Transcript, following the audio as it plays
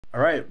All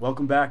right,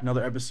 welcome back.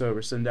 Another episode.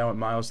 We're sitting down with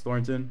Miles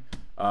Thornton,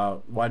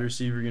 wide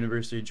receiver,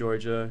 University of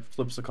Georgia.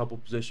 Flips a couple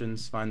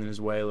positions, finding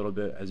his way a little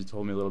bit, as he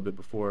told me a little bit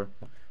before.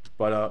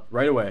 But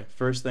right away,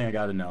 first thing I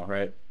got to know,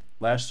 right?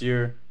 Last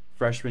year,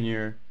 freshman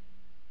year,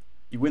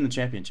 you win the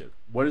championship.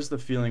 What is the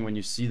feeling when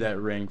you see that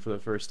ring for the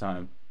first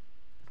time?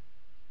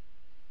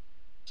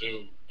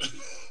 Dude.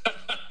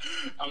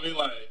 I mean,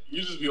 like,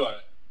 you just be like,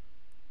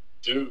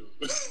 dude.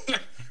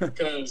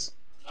 Because,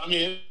 I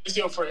mean, it's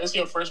your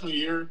freshman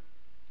year.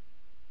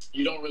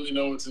 You don't really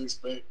know what to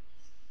expect.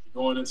 You're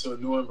going into a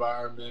new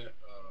environment.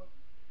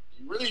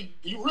 You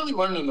really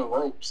learning the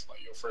ropes,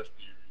 like, your freshman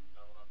year. You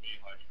know what I mean?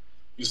 Like,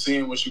 you're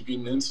seeing what you're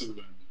getting into and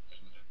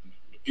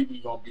the people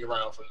you're going to be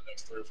around for the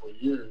next 3 or 4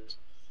 years.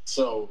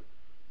 So,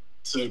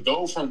 to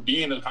go from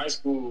being in high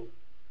school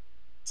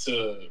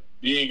to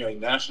being a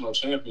national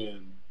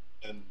champion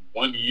in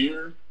 1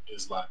 year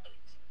is like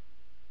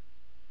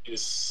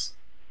it's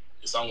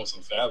almost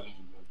unfathomable,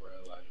 bro.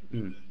 Like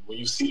when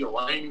you see the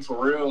ring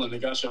for real and they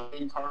got your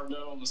name carved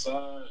out on the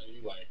side, and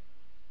you like,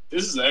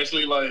 this is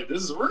actually like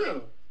this is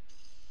real,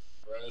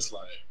 bro. It's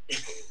like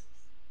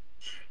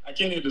I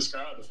can't even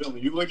describe the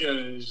feeling. You look at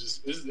it,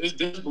 it's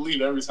disbelief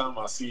every time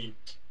I see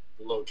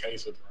the little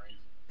case with the ring.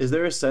 Is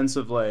there a sense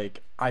of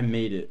like I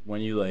made it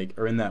when you like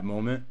are in that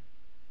moment?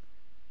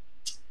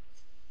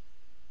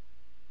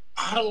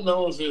 I don't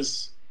know if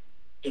it's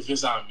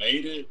I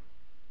made it.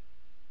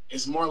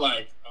 It's more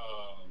like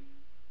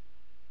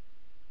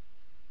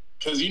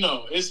because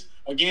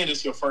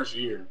it's your first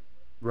year,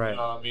 Right. You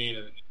know what I mean,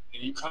 and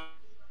you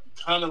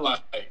kind of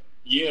like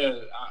yeah,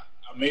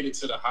 I made it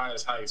to the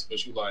highest heights,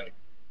 but you like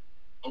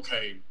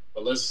okay,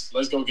 but let's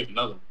go get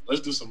another one.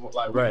 Let's do some more.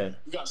 Like Right.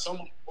 we got so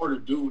much more to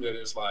do that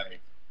it's like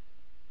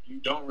you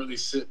don't really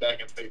sit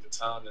back and take the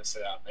time and say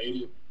I made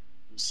it.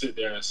 You sit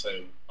there and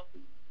say,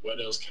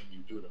 what else can we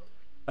do though?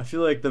 I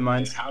feel like the And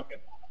mindset. how can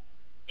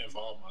I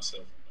involve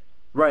myself?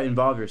 Right,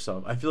 involve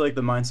yourself. I feel like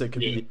the mindset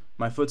could Yeah, be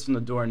my foot's in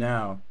the door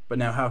now, but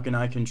now how can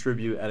I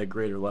contribute at a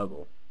greater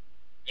level?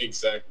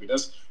 exactly.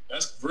 That's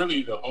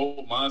really the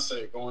whole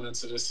mindset going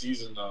into this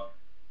season,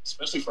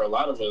 especially for a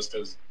lot of us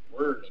because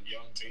we're a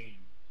young team.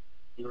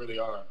 We really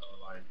are.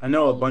 Like I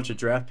know a all of bunch of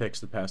draft picks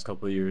the past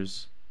couple of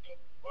years.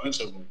 a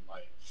bunch of them.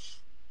 Like,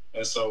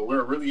 and so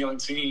we're a really young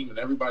team, and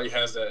everybody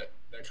has that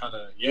kind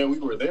of we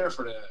were there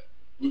for that.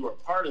 We were a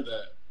part of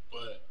that,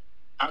 but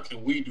how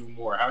can we do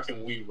more? How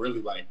can we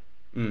really like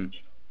Mm.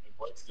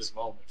 embrace this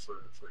moment for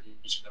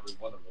each and every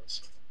one of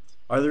us?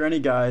 Are there any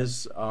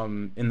guys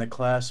in the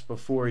class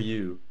before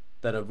you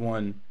that have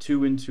won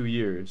 2 in 2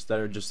 years that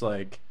are just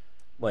like,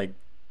 do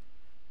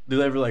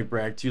they ever like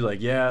brag to you like,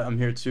 yeah, I'm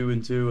here 2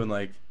 and 2, and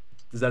like,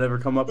 does that ever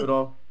come up at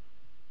all?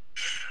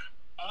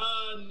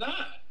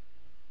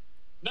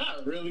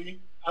 Not really.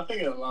 I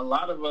think a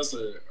lot of us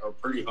are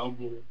pretty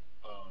humble.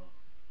 Um,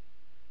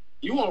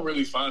 you won't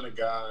really find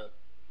a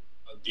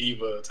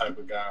diva type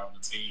of guy on the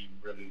team,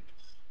 really.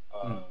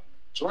 Mm. Uh,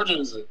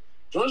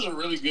 Georgia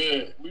really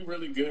good. We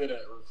really good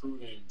at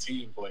recruiting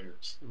team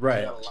players. We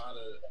Right. got a lot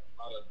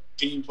of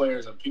team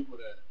players and people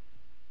that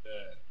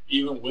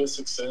even with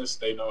success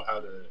they know how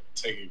to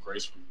take it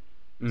gracefully.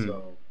 Mm.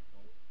 So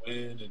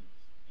win and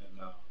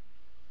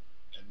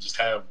just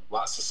have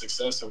lots of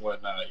success and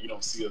whatnot. You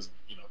don't see us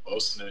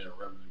boasting it or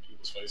rubbing in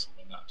people's face and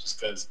whatnot. Just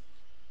because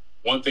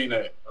one thing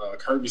that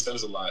Kirby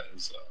says a lot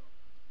is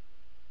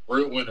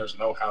real winners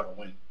know how to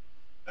win.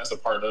 That's a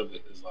part of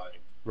it. Is like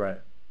Right.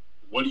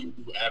 what do you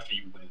do after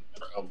you win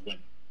of winning?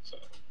 So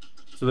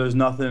So there's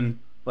nothing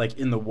like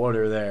in the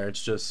water there.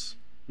 It's just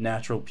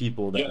natural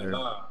people that yeah, are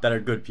nah, that are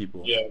good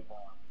people. yeah.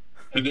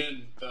 And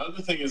then the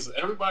other thing is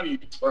everybody,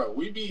 bro.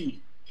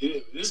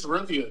 It's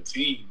really a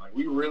team. Like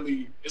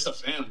it's a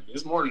family.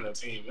 It's more than a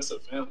team. It's a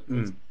family.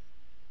 Mm.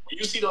 When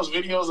you see those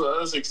videos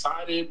of us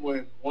excited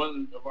when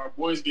one of our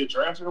boys get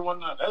drafted or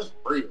whatnot, that's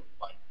real.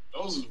 Like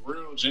those is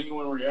real,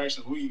 genuine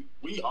reactions. We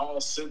all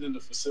sit in the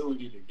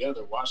facility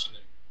together, watching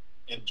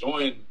it,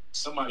 enjoying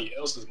somebody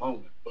else's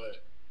moment.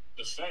 But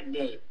the fact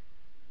that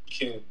we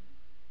can,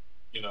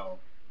 you know,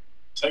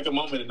 take a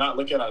moment and not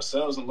look at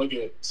ourselves and look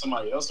at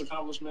somebody else's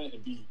accomplishment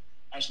and be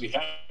actually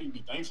happy,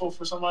 be thankful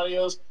for somebody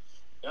else.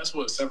 That's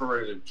what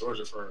separated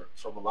Georgia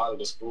from a lot of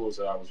the schools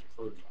that I was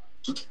recruited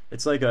by.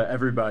 It's like a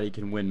everybody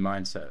can win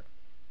mindset.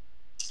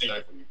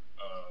 Exactly,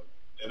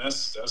 and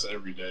that's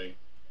every day.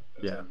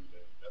 That's Yeah. every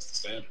day. That's the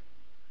standard.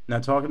 Now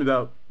talking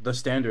about the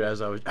standard,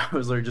 as I was I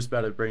was literally just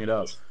about to bring it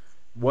up.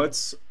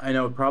 I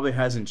know it probably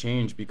hasn't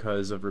changed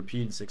because of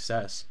repeated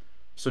success.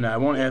 So now I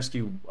won't Yeah, ask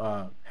you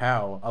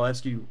how. I'll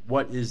ask you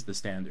what is the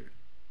standard.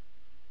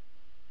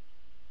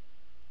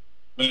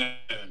 man.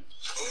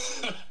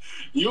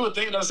 You would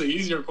think that's an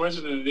easier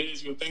question than it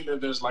is. You would think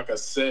that there's like a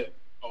set.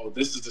 Oh,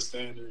 this is the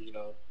standard.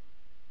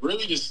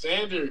 Really, the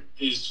standard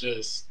is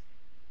just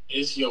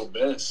it's your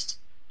best.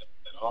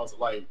 And also,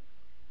 like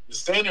the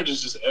standard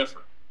is just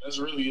effort. That's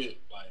really it.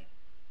 Like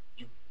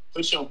you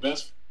put your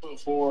best foot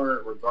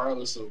forward,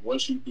 regardless of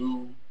what you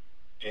do,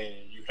 and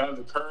you have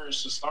the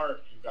courage to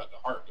start. You got the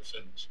heart to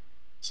finish.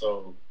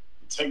 So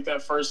you take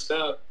that first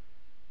step,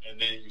 and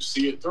then you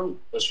see it through.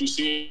 But you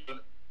see it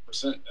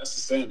 100%. That's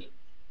the standard.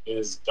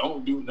 Is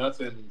don't do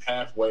nothing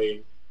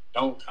halfway.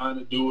 Don't kind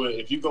of do it.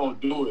 If you're gonna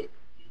do it,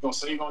 you're gonna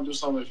say you're gonna do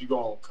something. If you're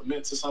gonna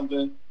commit to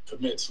something,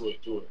 commit to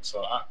it. Do it.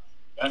 So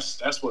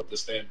that's what the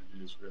standard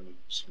is really.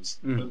 It's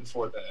just putting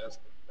forth that effort,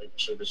 making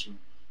sure that you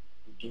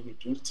do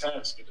the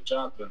task, get the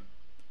job done.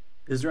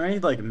 Is there any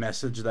like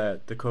message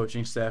that the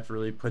coaching staff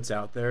really puts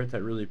out there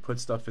that really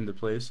puts stuff into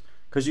place?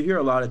 Because you hear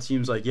a lot of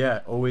teams like, yeah,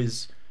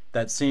 always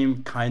that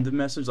same kind of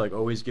message, like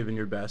always giving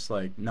your best,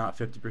 like not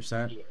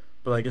 50%. Yeah.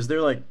 But like, is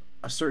there like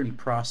a certain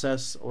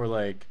process or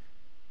like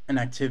an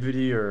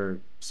activity or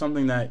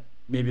something that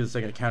maybe it's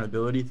like an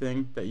accountability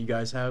thing that you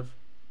guys have?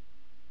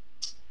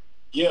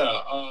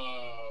 Yeah,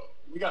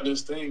 we got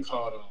this thing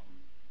called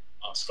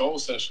skull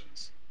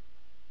sessions.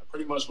 And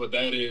pretty much what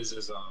that is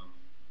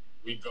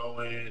we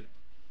go in,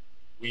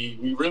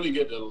 we really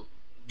get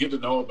to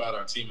know about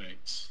our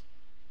teammates.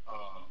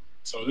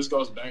 So this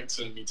goes back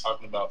to me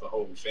talking about the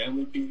whole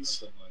family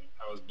piece and like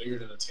how it's bigger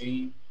than a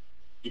team,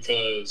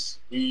 because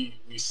we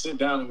sit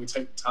down and we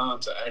take the time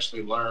to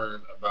actually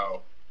learn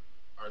about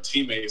our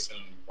teammates and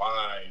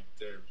why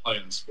they're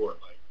playing the sport.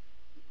 Like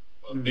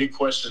a big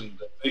question,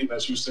 the thing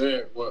that you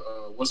said,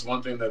 what's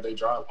one thing that they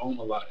drive home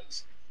a lot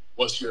is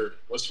what's your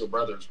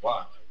brother's why?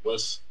 Like,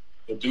 what's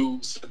the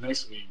dude sitting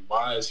next to me?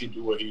 Why does he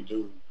do what he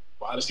do?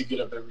 Why does he get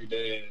up every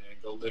day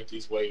and go lift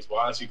these weights?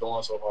 Why is he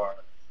going so hard?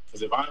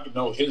 Because if I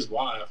know his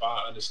why, if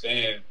I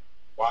understand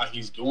why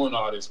he's doing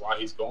all this, why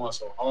he's going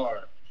so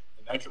hard,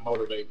 then that can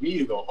motivate me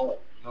to go hard.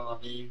 You know what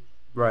I mean?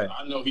 Right.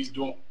 I know he's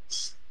doing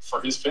this for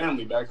his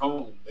family back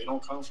home. They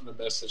don't come from the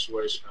best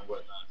situation and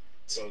whatnot.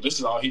 So this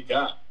is all he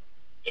got.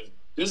 If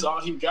this is all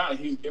he got,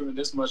 he's giving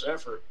this much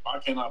effort. Why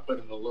can't I put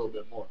in a little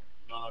bit more?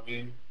 You know what I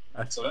mean?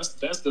 So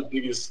that's the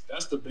biggest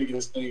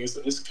thing.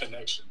 It's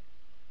connection.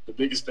 The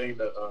biggest thing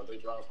that they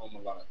drive home a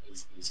lot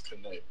is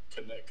connect.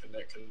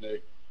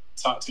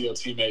 Talk to your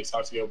teammates,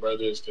 talk to your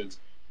brothers, because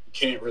you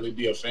can't really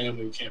be a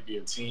family, you can't be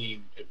a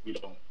team if we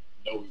don't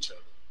know each other.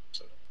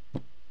 So.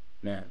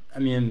 Man, I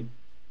mean,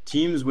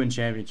 teams win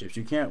championships.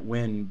 You can't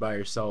win by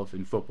yourself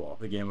in football,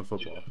 the game of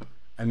football. Yeah.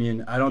 I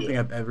mean, I don't think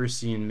I've ever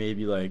seen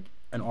maybe like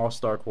an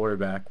all-star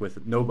quarterback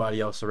with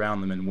nobody else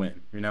around them and win,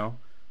 you know?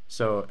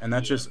 So, and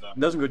that's just, it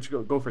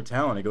doesn't go for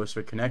talent, it goes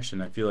for connection.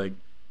 I feel like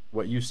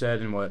what you said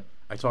and what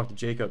I talked to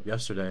Jacob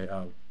yesterday,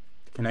 the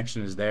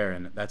connection is there,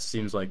 and that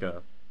seems like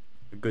a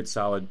good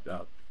solid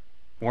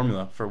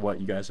formula for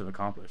what you guys have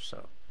accomplished.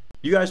 So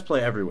you guys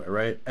play everywhere,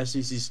 right?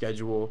 SEC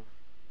schedule,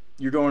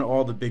 you're going to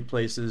all the big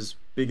places,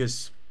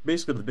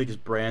 basically the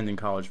biggest brand in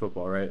college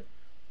football, right?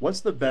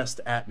 What's the best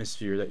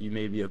atmosphere that you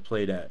maybe have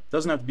played at?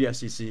 Doesn't have to be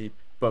SEC,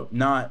 but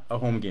not a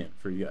home game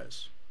for you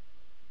guys.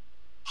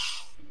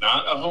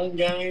 Not a home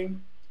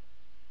game?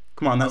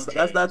 Come on, that's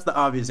the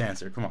obvious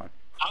answer. Come on.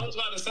 I was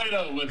about to say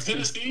though, but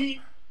Tennessee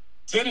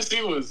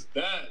was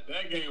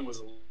that game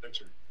was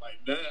electric. Like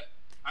that,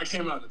 I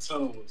came out the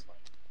tunnel was like,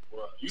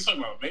 bro, you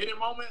talking about made it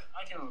moment?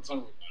 I came out the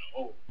tunnel was like,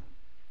 oh,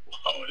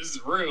 whoa, this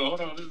is real.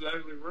 Hold on, this is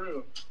actually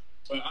real.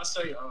 But I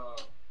say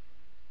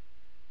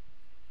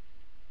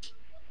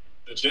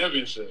the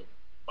championship,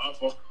 by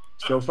far.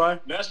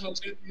 SoFi? National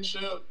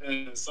championship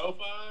and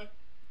SoFi,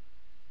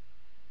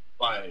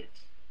 like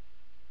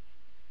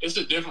it's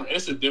a different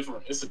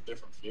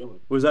feeling.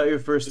 Was that your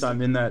first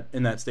time in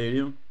that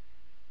stadium?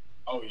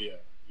 Oh yeah.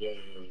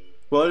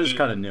 Well, it is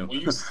kind of new.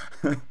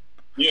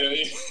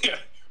 Yeah.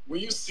 When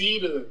you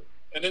see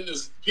and then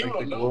there's people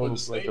like don't know what the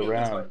stadium is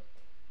around. like.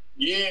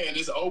 Yeah, and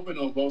it's open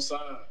on both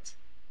sides,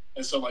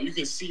 and so like you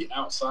can see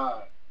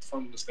outside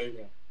from the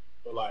stadium,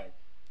 but like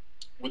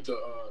with the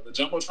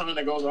jumbotron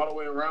that goes all the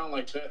way around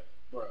like that,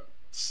 bro.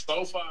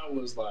 SoFi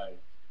was like,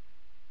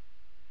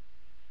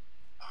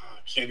 I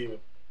can't even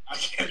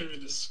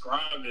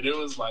describe it. It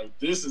was like,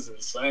 this is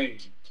insane.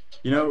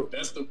 You know, like,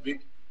 that's the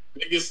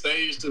biggest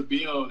stage to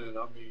be on, and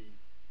I mean.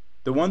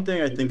 The one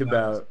thing I think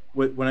about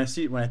when I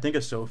think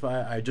of SoFi,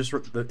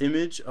 the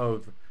image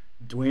of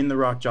Dwayne "The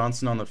Rock"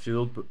 Johnson on the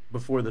field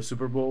before the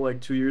Super Bowl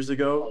like 2 years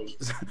ago.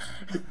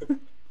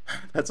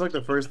 That's like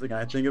the first thing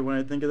I think of when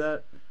I think of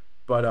that.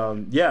 But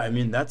yeah, I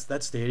mean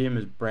that stadium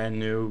is brand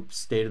new,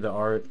 state of the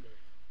art.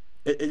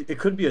 It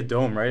could be a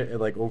dome, right? It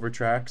like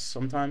overtracks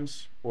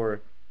sometimes,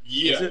 or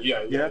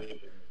yeah.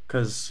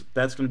 Because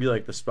that's gonna be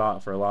like the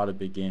spot for a lot of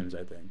big games,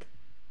 I think.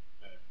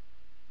 Man,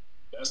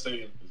 that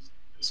stadium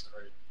is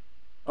crazy.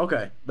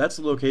 Okay, that's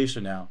the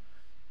location now.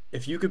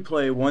 If you could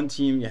play one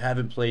team you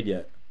haven't played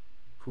yet,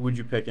 who would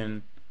you pick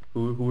in?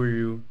 Who are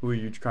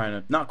you trying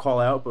to not call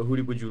out, but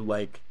who would you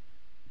like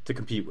to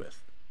compete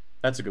with?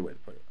 That's a good way to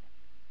put it.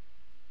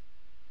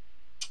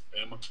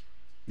 Bama.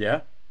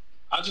 Yeah.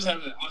 I just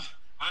haven't.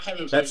 I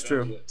haven't played That's Bama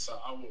true. yet, so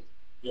I would.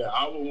 Yeah,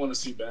 I would want to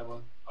see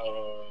Bama.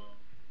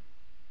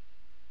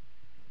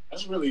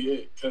 That's really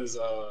it. Cause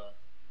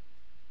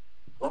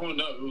growing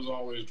up, it was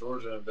always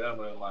Georgia and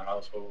Bama in my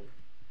household.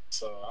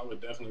 So I would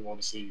definitely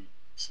want to see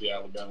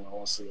Alabama. I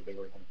want to see what they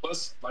work on.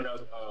 Plus, like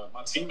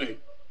my teammate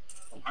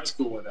from high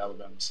school went to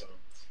Alabama, so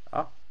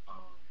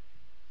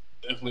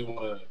definitely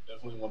want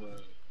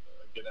to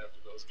get after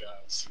those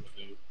guys, see what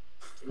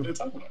What they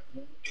talking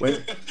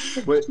Wait,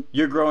 about? wait,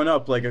 you're growing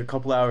up like a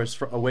couple hours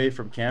away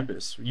from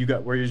campus. You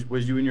got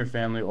was you and your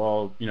family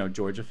all,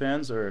 Georgia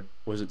fans, or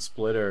was it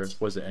split, or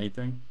was it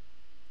anything?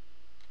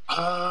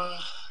 Uh,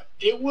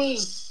 it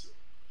was,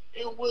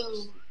 it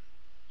was,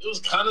 it was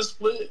kind of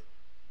split.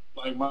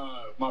 Like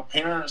my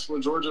parents were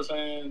Georgia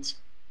fans.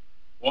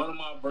 One of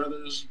my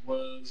brothers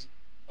was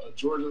a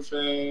Georgia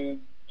fan,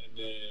 and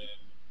then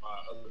my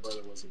other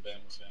brother was a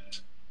Bama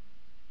fan.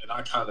 And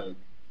I kind of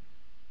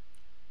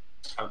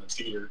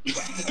teetered.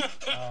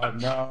 Oh I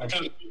no.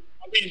 kind of,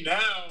 I mean, now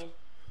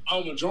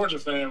I'm a Georgia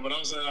fan, but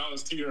I'm saying I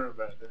was teetering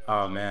back then when Oh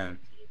I was a man.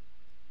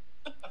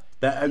 little kid.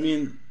 That I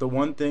mean, the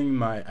one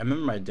thing I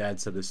remember my dad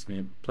said this to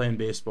me playing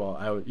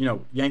baseball.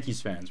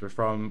 Yankees fans. We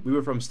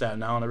were from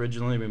Staten Island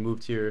originally. We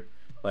moved here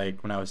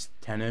like when I was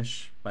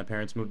 10ish. My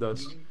parents moved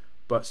us. Mhm.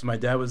 But so my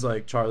dad was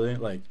like, Charlie,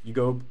 like you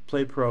go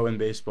play pro in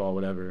baseball,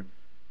 whatever.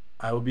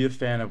 I will be a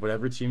fan of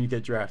whatever team you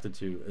get drafted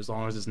to, as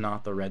long as it's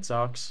not the Red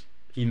Sox.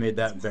 He made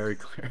that very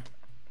clear.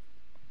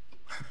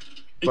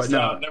 He But said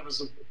I'll no, never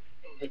support.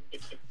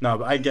 no,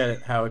 but I get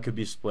it how it could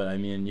be split. I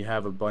mean, you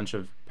have a bunch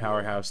of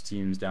powerhouse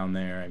teams down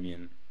there. I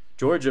mean,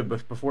 Georgia,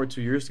 before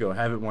 2 years ago,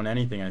 haven't won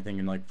anything. I think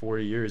in like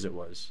 40 years it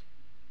was.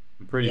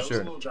 I'm pretty Yeah, it was a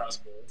sure. little dry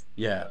spell.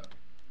 Yeah. Yeah.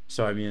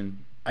 So I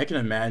mean, I can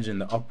imagine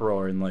the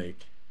uproar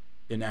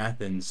in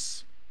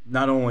Athens.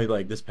 Not only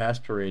like this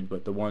past parade,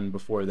 but the one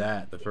before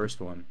that, the first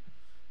one.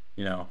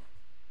 You know,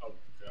 Oh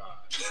God.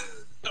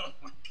 Oh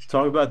my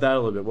talk about that a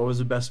little bit. What was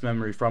the best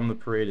memory from the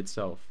parade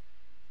itself?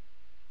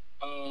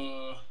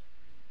 God.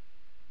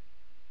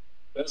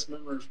 Best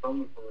memory from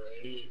the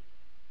parade,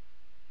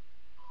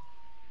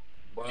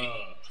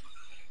 bruh.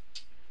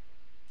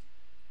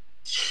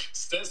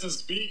 Stetson's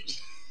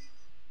speech.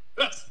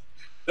 That's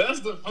that's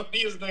the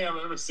funniest thing I've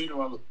ever seen in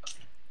my life.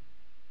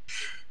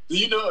 Do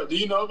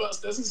you know about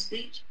Stetson's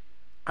speech?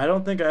 I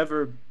don't think I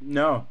ever.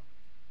 No.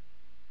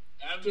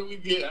 After we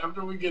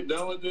get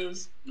done with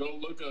this, go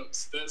look up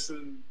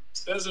Stetson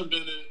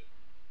Bennett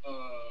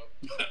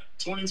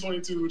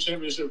 2022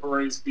 championship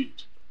parade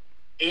speech.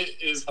 It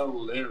is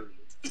hilarious.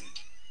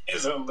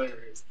 It's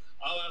hilarious.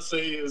 All I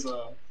say is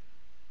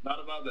not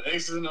about the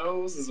X's and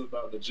O's, it's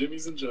about the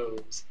Jimmys and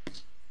Joes.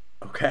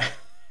 Okay.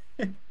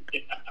 Yeah.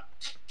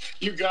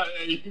 You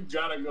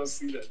gotta go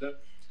see that.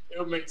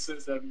 It'll make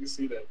sense after you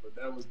see that, but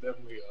that was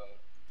definitely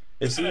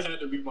Is he that had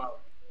to be my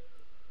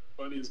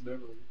funniest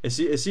memory. is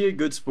he a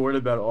good sport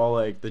about all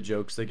like the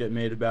jokes that get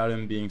made about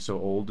him being so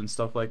old and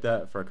stuff like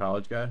that for a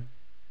college guy?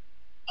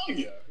 Oh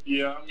yeah,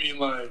 yeah. I mean,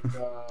 like,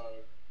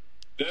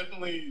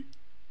 definitely.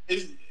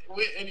 Is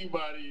with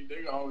anybody,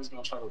 they're always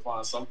gonna try to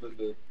find something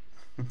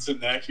to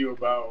knack you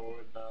about or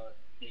whatnot.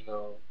 You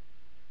know,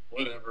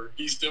 whatever.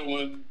 He still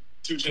won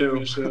two Two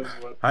championships.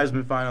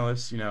 Heisman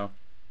finalists, You know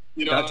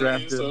got what I mean?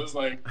 drafted. So it's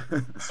like,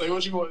 say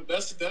what you want.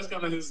 That's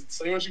kind of his.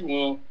 Say what you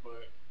want,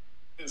 but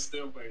it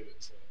still made it.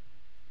 So.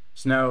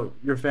 So now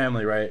your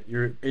family, right?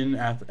 You're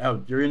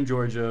in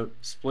Georgia,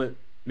 split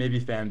maybe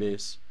fan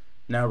base.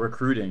 Now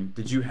recruiting.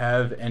 Did you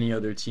have any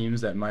other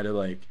teams that might have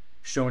like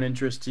shown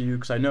interest to you?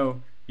 Because I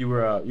know you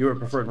were a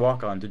preferred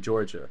walk on to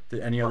Georgia.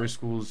 Did any other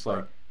schools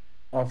like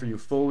offer you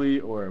fully,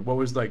 or what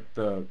was like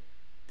the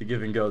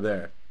give and go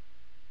there?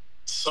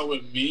 So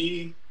with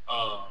me,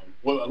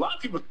 what a lot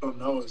of people don't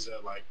know is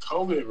that like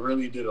COVID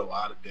really did a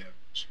lot of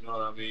damage. You know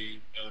what I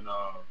mean? And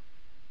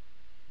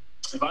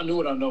if I knew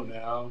what I know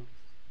now,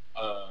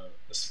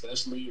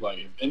 especially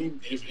like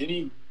if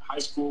any high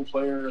school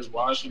player is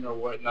watching or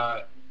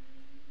whatnot,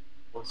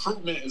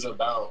 recruitment is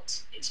about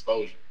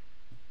exposure,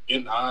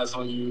 getting eyes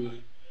on you,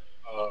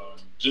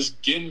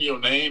 just getting your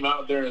name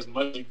out there as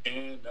much as you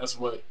can. That's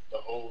what the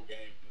whole game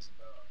is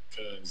about.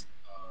 Because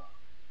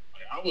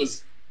like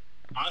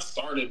I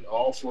started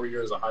all 4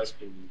 years of high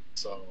school,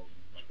 so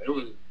like they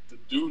were the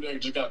dude that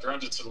just got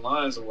drafted to the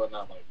Lions and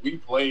whatnot. Like we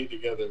played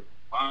together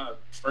my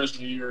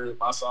freshman year,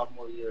 my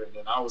sophomore year, and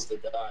then I was the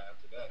guy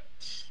after that.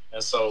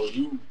 And so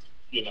you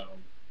know,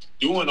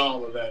 doing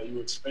all of that, you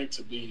expect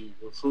to be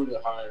recruited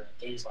higher and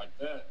things like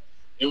that.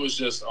 It was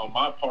just on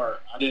my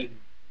part, I didn't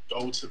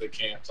go to the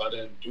camps. I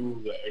didn't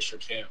do the extra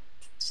camp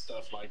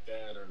stuff like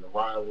that or the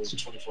rivals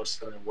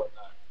 24/7 and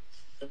whatnot.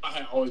 I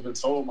had always been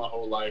told my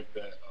whole life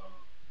that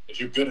if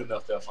you're good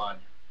enough, they'll find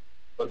you.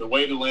 But the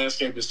way the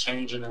landscape is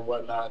changing and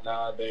whatnot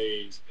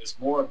nowadays, it's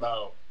more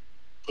about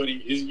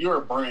you're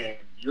a brand.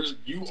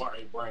 You are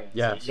a brand.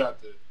 Yes, So you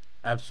got to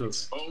absolutely.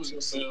 expose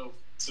yourself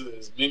to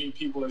as many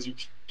people as you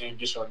can,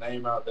 get your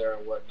name out there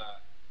and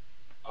whatnot.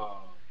 Um,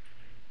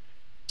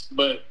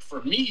 but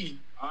for me,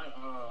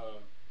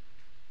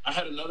 I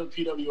had another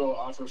PWO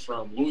offer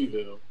from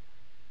Louisville.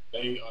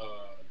 They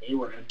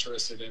were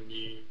interested in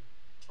me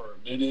for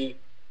a minute.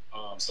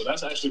 So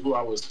that's actually who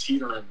I was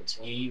teetering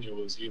between. It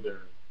was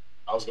either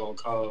I was going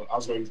to go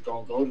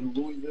to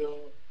Louisville,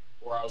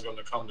 or I was going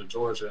to come to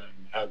Georgia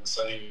and have the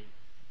same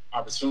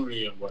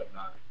opportunity and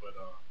whatnot. But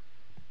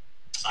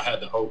I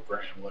had the Hope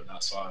grant and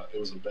whatnot, so it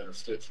was a better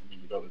fit for me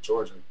to go to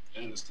Georgia,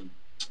 and it's the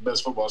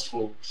best football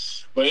school.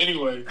 But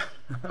anyway,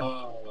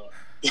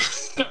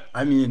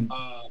 I mean,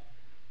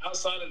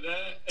 outside of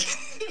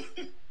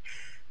that,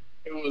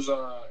 it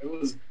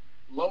was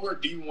lower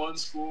D1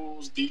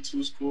 schools,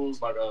 D2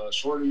 schools like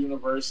Shorter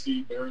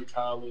University, Berry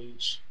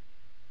College.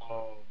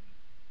 Um,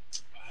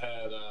 I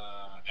had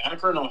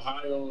Akron,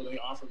 Ohio. They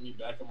offered me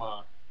back in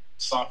my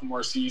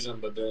sophomore season,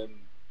 but then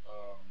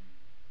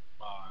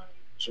my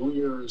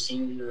junior,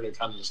 senior year, they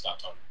kind of just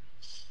stopped talking.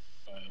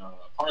 And,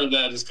 part of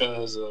that is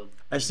because of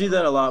I see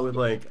that a lot with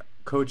like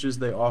coaches.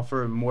 They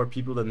offer more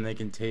people than they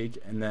can take,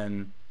 and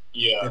then they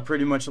yeah,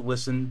 pretty much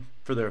listen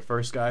for their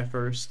first guy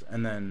first,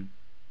 and then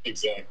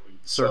exactly.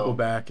 circle So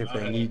back if I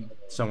they had, need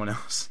someone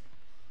else.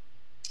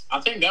 I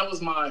think that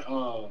was my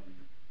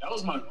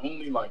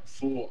only like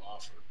full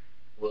offer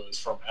was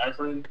from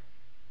Akron,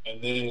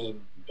 and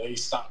then they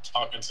stopped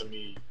talking to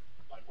me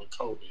like when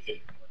COVID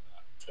hit and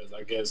whatnot because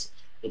I guess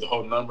with the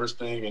whole numbers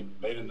thing and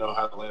they didn't know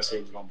how the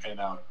landscape was gonna pan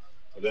out,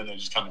 so then they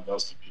just kind of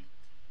ghosted me,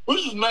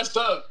 which was messed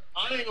up.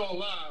 I ain't gonna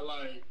lie,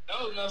 like that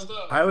was messed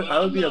up, I would but I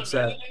would I'm be not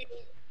mad at upset. it.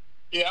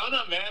 Yeah, I'm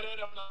not mad at it.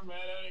 I'm not mad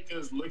at it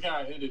because look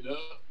how it ended up.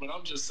 But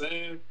I'm just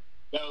saying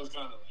that was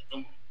kind of like,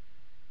 come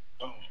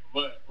on,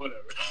 but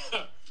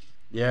whatever.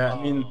 Yeah,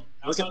 I mean,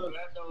 look at Outside of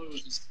that, though, it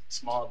was just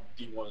small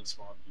D1,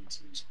 small D2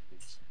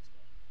 schools.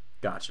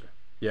 gotcha.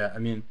 Yeah, I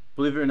mean,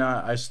 believe it or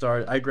not,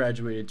 I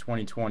graduated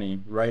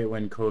 2020 right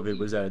when COVID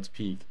was at its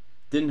peak.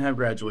 Didn't have Yeah,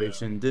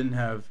 graduation, didn't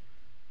have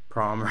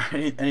prom or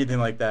anything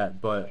like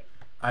that, but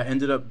I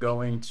ended up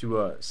going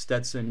to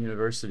Stetson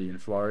University in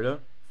Florida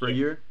for a yeah,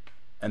 year,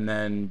 and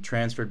then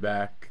transferred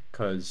back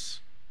because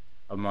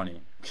of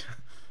money.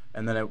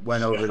 And then I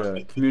went over yeah.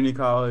 to community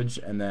college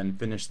and then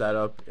finished that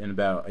up in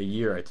about a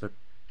year. I took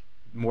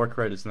more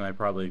credits than I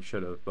probably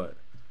should have, but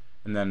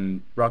and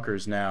then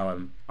Rutgers now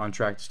I'm on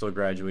track to still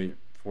graduate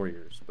 4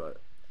 years.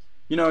 But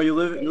you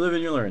live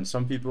and you learn.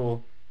 Some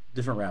people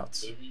different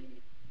routes.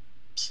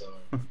 So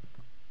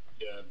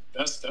yeah,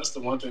 that's the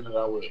one thing that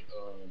I would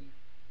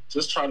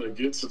just try to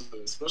get to,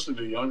 especially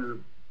the younger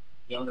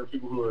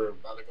people who are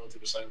about to go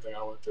through the same thing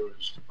I went through.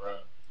 Is just, bro,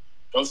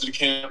 go to the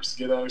camps,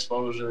 get that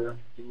exposure,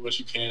 do what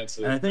you can And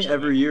to I think show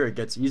every that. year it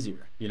gets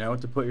easier,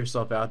 to put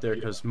yourself out there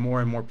Yeah, because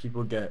more and more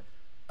people get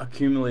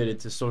accumulated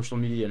to social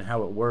media and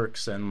how it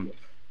works, and yeah.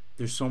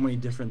 there's so many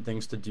different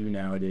things to do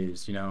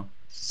nowadays.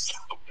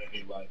 So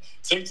many like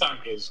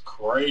TikTok is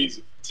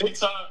crazy.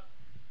 TikTok,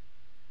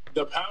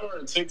 the power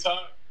in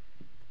TikTok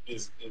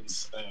is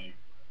insane.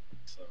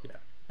 So Yeah.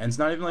 And it's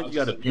not even like I you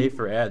got just to pay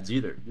for ads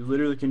either. You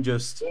literally can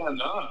just yeah,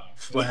 nah.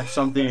 flash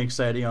something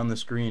exciting on the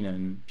screen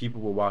and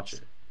people will watch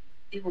it.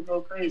 People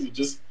go crazy.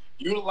 Just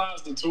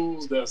utilize the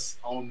tools that's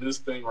on this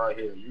thing right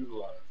here.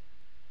 Utilize.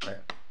 Right.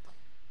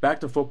 Back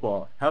to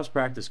football. How's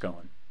practice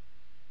going?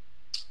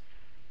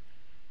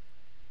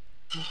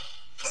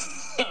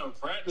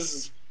 practice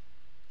is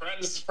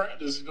practice is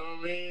practice. You know what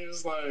I mean?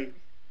 It's like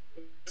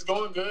it's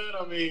going good.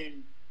 I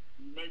mean,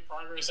 you make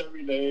progress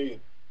every day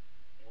and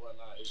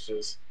whatnot.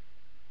 It's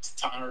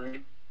tiring.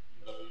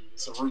 You know,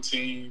 it's a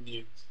routine.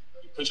 You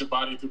put your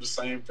body through the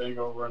same thing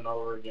over and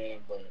over again.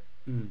 But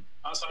Mm.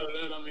 outside of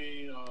that, I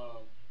mean,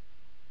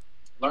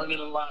 learning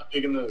a lot,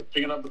 picking up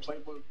the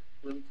playbook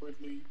really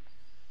quickly,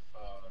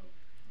 uh,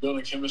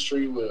 building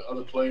chemistry with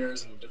other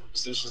players in different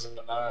positions and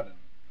whatnot, and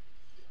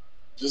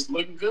just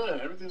looking good.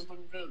 Everything's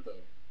looking good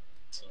though.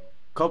 So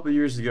A couple of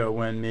years ago,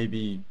 when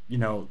maybe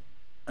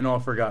an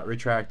offer got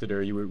retracted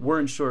or you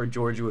weren't sure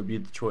Georgia would be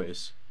the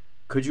choice,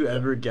 could you yeah,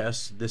 ever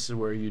guess this is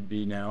where you'd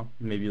be now?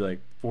 Maybe like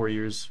 4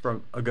 years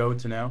from ago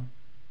to now.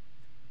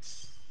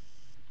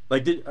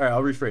 Like, all right,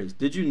 I'll rephrase.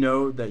 Did you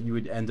know that you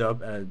would end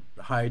up at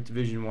a high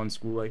Division 1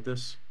 school like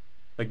this?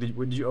 Like,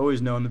 did you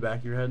always know in the back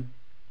of your head?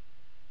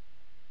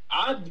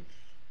 I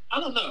I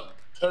don't know,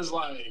 cause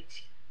like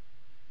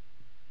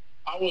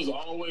I was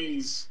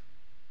always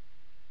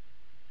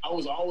I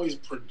was always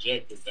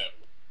projected that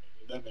way.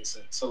 If that makes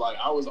sense. So like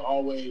I was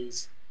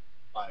always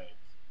like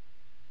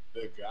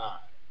the guy.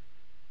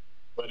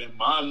 But in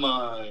my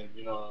mind,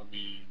 you know what I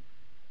mean,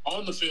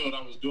 on the field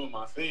I was doing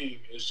my thing.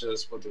 It's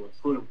just with the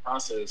recruiting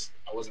process,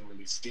 I wasn't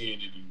really seeing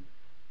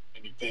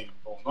anything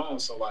going on.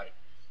 So like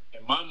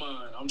in my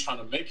mind, I'm trying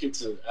to make it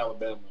to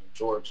Alabama,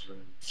 Georgia,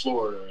 and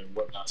Florida and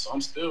whatnot. So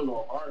I'm still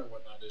going hard and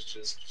whatnot. It's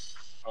just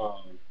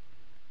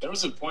there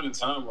was a point in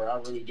time where I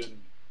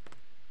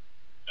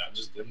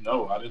just didn't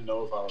know. I didn't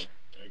know if I would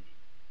make it.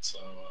 So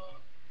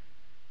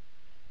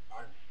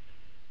I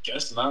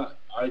guess not.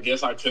 I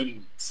guess I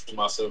couldn't see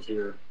myself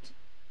here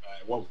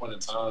at one point in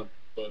time.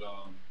 But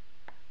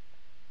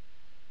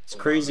It's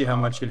but, crazy how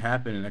much uh, can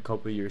happen in a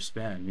couple of years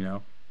span. yeah,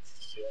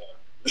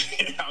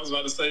 I was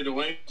about to say the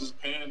way it just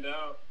panned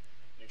out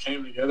and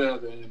came together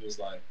at the end is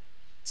like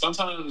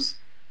sometimes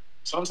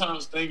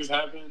sometimes things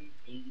happen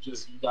and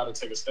you got to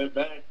take a step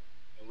back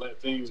and let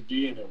things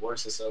be and it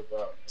works itself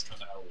out. That's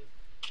kind of how it.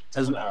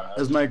 That's As kind of how it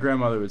as happens. my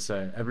grandmother would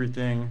say,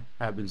 everything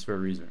happens for a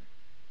reason.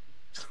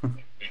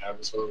 It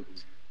happens for a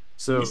reason.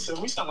 So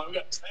We sound like we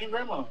got the same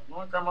grandma.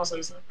 My grandma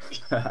say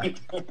something.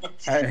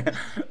 I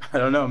I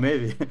don't know,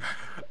 maybe.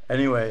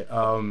 Anyway,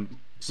 so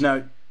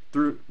now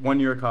through 1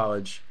 year of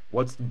college,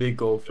 what's the big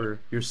goal for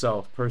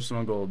yourself,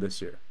 personal goal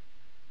this year?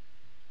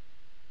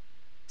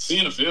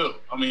 seeing the field.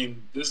 I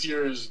mean, this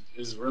year is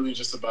really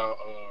just about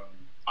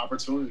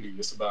opportunity.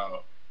 It's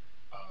about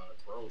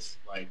growth.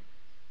 Like,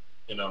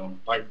 you know,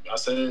 like I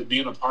said,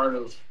 being a part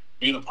of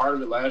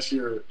it last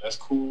year, that's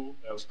cool.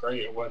 That was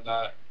great and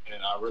whatnot.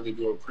 And I really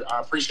do.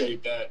 I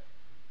appreciate that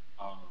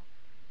um,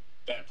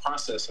 that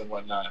process and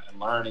whatnot, and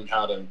learning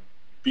how to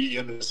be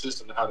in the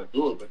system and how to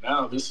do it. But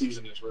now this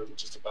season is really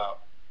just about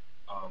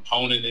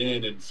honing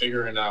in and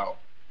figuring out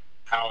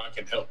how I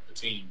can help the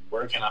team.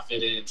 Where can I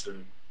fit in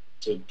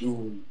to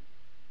do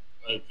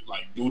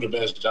do the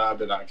best job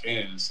that I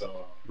can.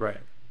 So Right.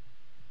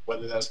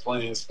 whether that's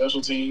playing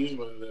special teams,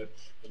 whether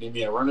they need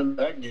me at running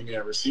back, need me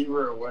at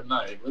receiver or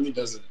whatnot, it really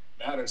doesn't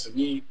matter to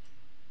me.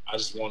 I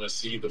just want to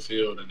see the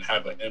field and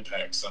have an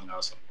impact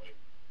somehow, some way.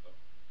 So,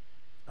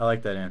 I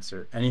like that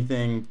answer.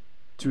 Anything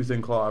tooth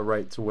and claw,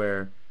 right to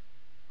where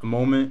a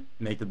moment,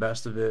 make the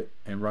best of it,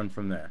 and run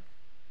from there.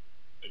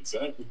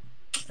 exactly.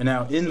 And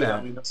now in Yeah, I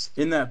that mean, that's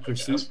in that like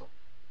pursuit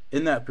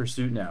in that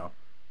pursuit now,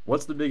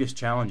 what's the biggest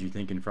challenge you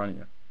think in front of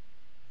you?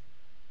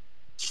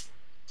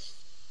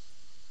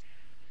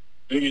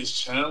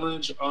 biggest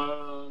challenge.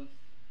 Well,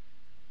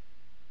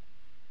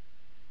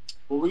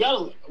 we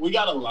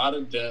got a lot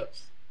of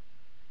depth.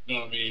 You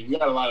know what I mean? We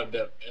got a lot of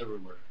depth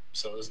everywhere.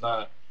 So it's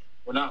not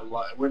we're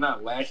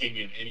not lacking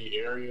in any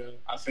area.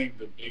 I think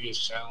the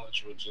biggest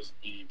challenge would just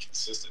be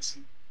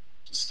consistency,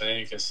 just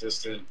staying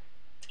consistent,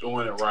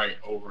 doing it right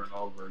over and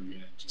over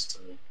again, just to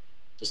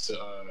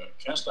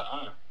catch the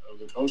eye of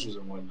the coaches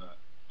and whatnot.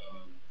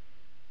 Um,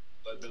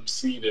 Let them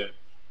see that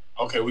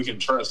okay, we can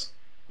trust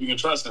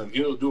him.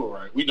 He'll do it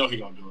right. We know he's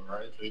gonna do it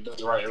right. He does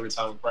it right every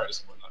time we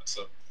practice and whatnot.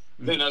 So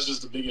I think that's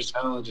just the biggest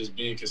challenge is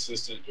being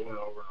consistent, doing it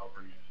over and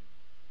over again.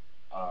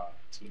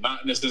 As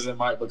monotonous as it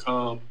might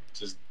become,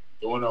 just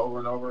doing it over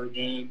and over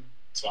again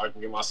so I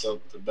can give myself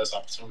the best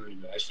opportunity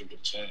to actually get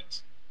a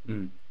chance.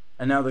 Mm.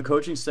 And now the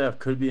coaching staff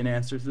could be an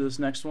answer to this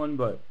next one,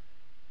 but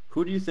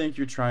who do you think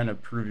you're trying to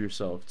prove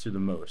yourself to the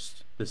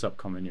most this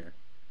upcoming year?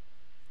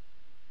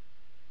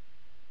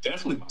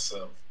 Definitely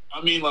myself.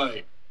 I mean,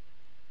 like,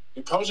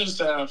 the coaching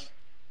staff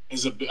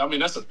I mean,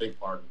 that's a big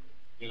part of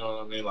it. You know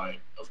what I mean? Like,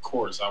 of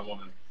course, I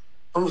want to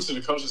prove to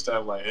the coaching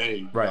staff, like,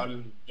 hey, Right.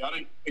 y'all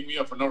didn't pick me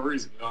up for no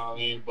reason. You know what I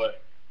mean?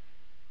 But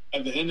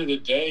at the end of the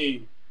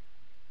day,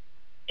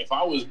 if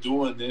I was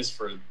doing this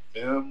for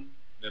them,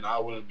 then I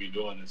wouldn't be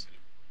doing this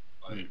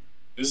anymore. Like,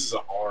 this is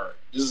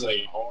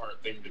a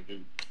hard thing to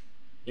do.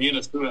 Being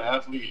a student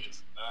athlete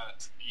is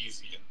not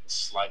easy in the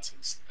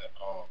slightest at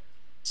all.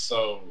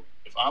 So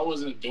if I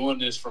wasn't doing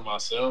this for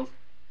myself,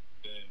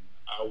 then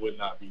I would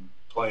not be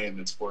playing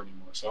the sport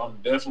anymore. So I'm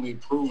definitely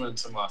proving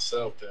to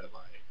myself that,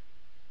 like,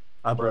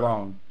 I bro,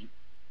 belong.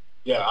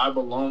 yeah, I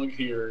belong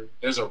here.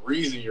 There's a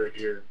reason you're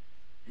here.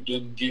 You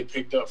didn't get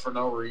picked up for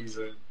no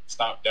reason.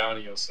 Stop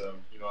downing yourself.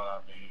 You know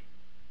what I mean?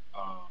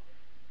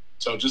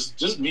 So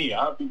just me.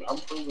 I'm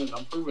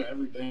proving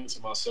everything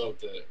to myself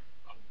that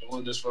I'm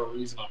doing this for a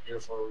reason. I'm here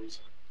for a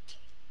reason.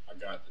 I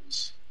got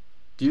this.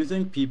 Do you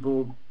think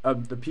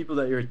the people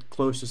that you're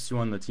closest to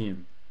on the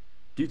team,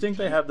 do you think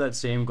they have that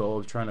same goal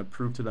of trying to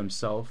prove to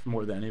themselves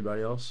more than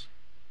anybody else?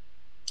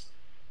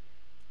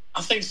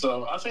 I think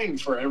so. I think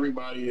for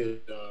everybody,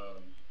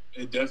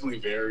 it definitely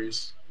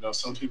varies. You know,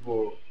 some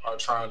people are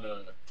trying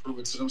to prove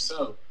it to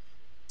themselves.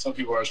 Some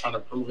people are trying to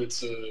prove it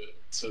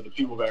to the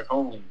people back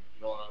home.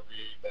 You know what I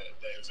mean? That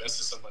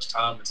invested so much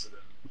time into them.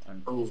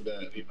 Right. Prove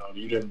that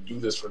you didn't do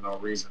this for no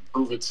reason.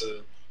 Prove it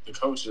to the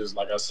coaches.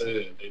 Like I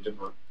said, they didn't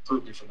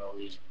recruit me for no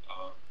reason.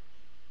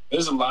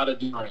 There's a lot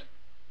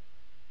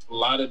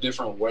of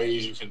different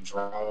ways you can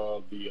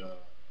draw the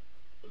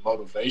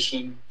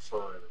motivation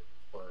for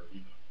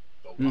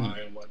the why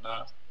and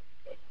whatnot.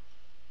 But,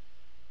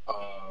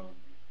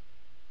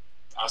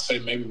 I say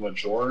maybe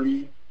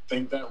majority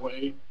think that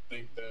way.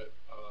 Think that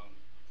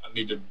I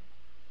need to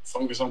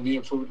focus on me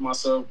improving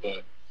myself,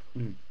 but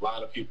a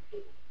lot of people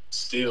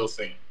still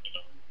think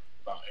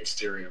about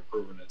exterior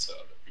improving it to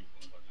other people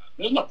and whatnot.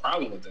 There's no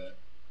problem with that.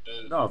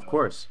 No, of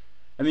course.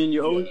 I mean,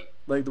 you always,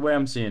 like the way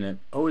I'm seeing it,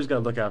 always got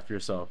to look out for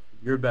yourself,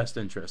 your best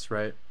interests,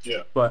 right?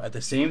 Yeah. But at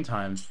the same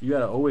time, you got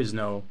to always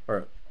know,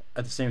 or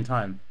at the same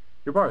time,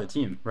 you're part of the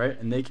team, right?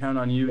 And they count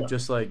on you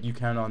just like you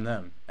count on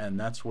them. And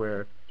that's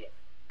where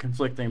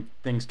conflicting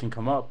things can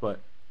come up. But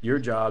your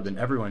job and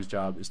everyone's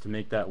job is to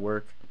make that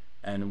work.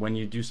 And when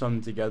you do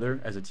something together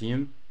as a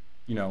team,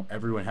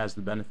 everyone has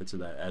the benefits of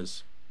that,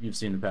 as you've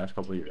seen the past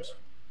couple of years.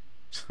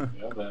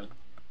 Yeah, man.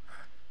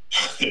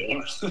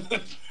 Yeah.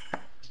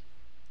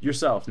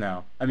 Yourself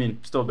now. I mean,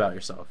 still about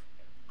yourself.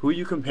 Who are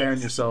you comparing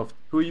yourself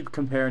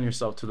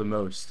to the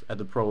most at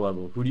the pro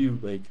level? Who do you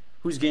like?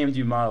 Whose game do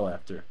you model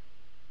after?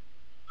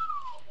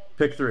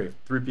 Pick three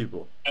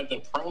people. At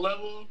the pro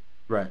level,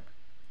 Right.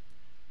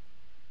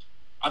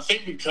 I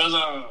think because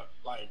I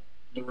like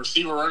the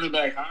receiver running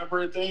back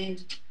hybrid thing,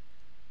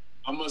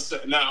 I'm gonna say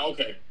now.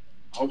 Okay,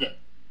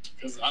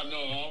 because I know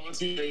all my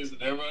teammates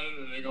and everybody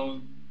they're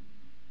going.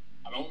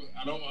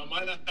 I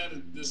might not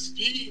have the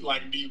speed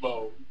like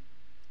Debo,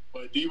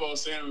 but Debo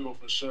Samuel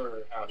for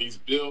sure. How he's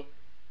built,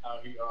 how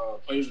he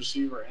plays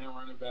receiver and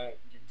running back.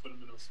 You put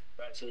him in the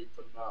backfield, you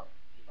put him out,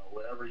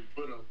 wherever you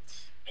put him,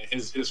 and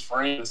his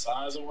frame and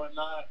size and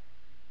whatnot,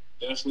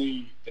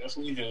 definitely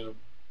him.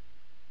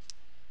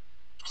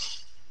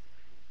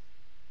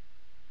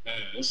 Man,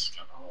 this is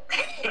kind of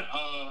hard.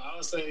 I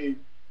would say.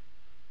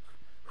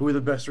 Who are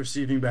the best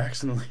receiving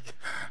backs in the league?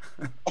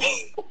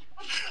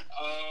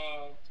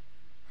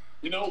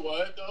 You know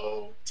what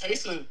though?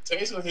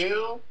 Taysom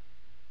Hill,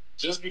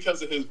 just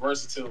because of his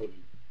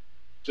versatility,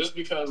 just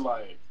because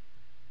like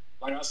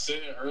I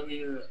said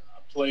earlier,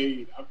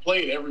 I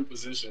played every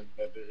position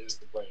that there is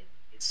to play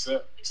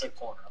except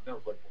corner. I've never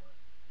played corner.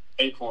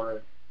 Hate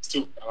corner. It's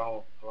too. I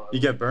don't You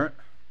get burnt?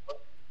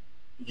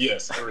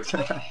 Yes, every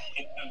time.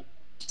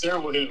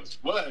 Terrible hills,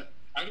 but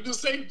I can do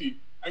safety.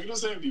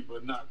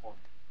 But not corner.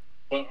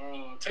 But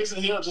Taysom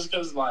Hill, just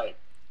because like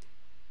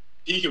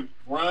he can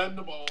run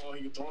the ball,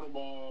 he can throw the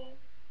ball,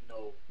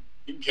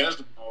 he can catch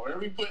the ball.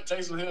 Wherever you put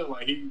Taysom Hill,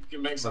 like he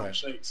can make something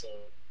shake. So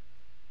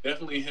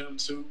definitely him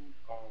too.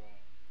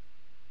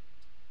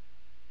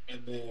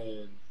 And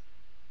then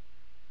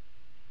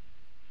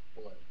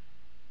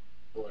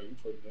boy, you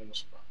put me on the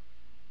spot.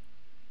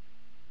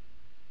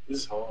 This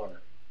is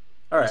hard.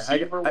 All right,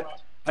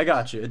 I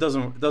got you. It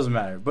doesn't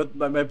matter. But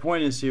my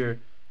point is here.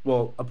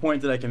 Well, a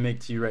point that I can make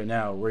to you right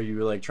now, where you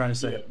were like trying to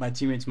say my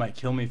teammates might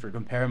kill me for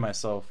comparing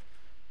myself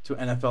to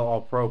NFL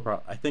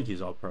All-Pro. I think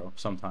he's All-Pro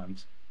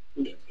sometimes.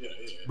 Yeah.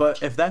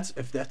 But if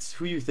that's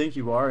who you think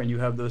you are, and you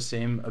have those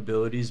same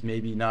abilities,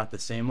 maybe not the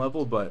same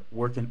level, but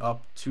working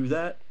up to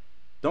that,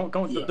 don't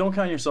count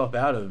yourself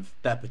out of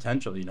that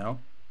potential.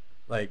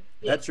 Like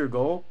that's your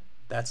goal.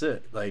 That's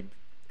it. Like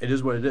it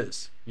is what it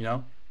is.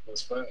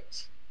 That's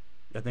facts.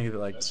 I think of it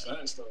like that's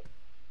facts though.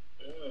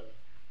 Yeah.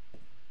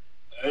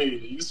 Hey,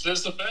 you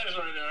just the facts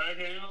right now. I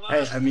can't even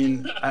lie. Hey, I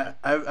mean,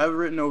 I've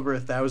written over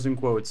 1,000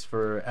 quotes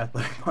for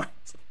Athletic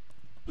Minds.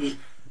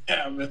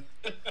 Yeah,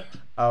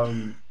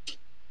 man.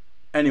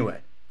 Anyway,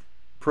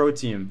 pro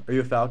team. Are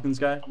you a Falcons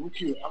guy?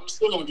 I'm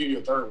still gonna give you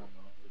a third one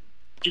though.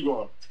 Keep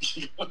going.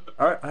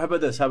 All right. How about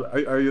this?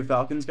 Are you a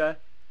Falcons guy?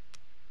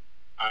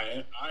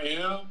 I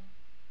am.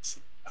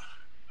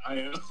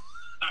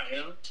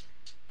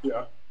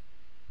 Yeah.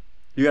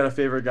 You got a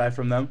favorite guy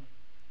from them?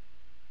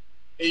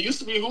 It used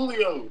to be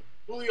Julio.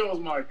 Julio's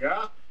my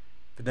guy.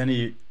 But then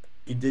he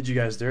did you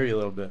guys dirty a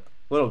little bit.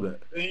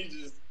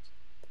 And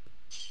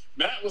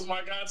Matt was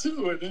my guy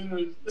too. And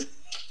then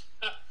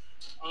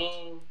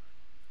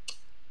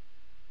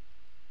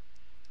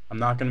I'm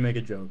not gonna make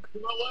a joke.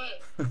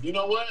 You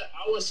know what?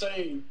 I would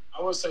say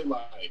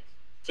like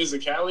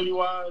physicality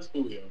wise,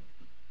 Julio.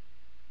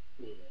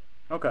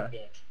 Okay. Yeah.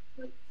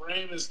 Like,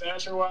 frame and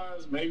stature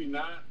wise, maybe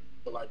not.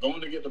 But like going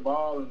to get the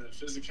ball and then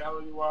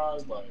physicality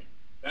wise, like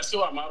that's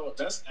who I model.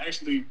 That's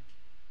actually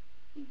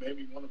who made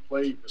me want to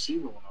play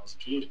receiver when I was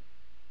a kid.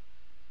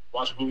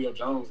 Watching Julio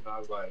Jones, and I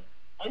was like,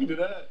 I can do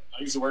that.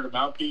 I used to wear the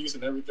mouthpiece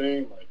and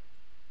everything. Like,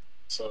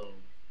 so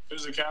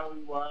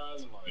physicality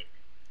wise and like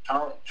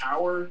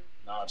power,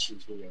 nah, I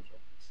choose Julio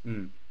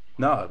Jones.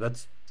 No,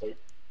 that's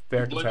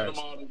fair comparison. Blending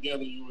them all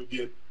together, you would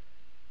get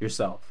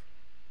yourself.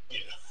 Yeah.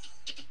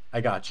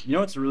 I got you. You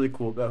know what's really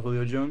cool about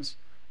Julio Jones?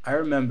 I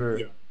remember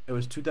it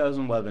was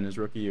 2011, his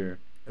rookie year.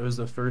 It was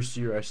the first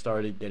year I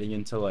started getting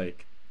into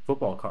like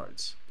football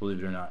cards,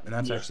 believe it or not, and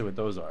that's actually what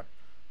those are.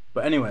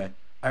 But anyway,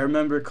 I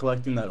remember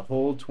collecting that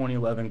whole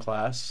 2011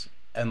 class,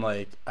 and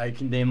like I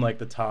can name like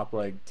the top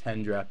like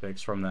 10 draft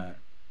picks from that.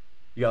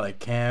 You got like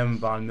Cam,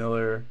 Von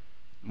Miller,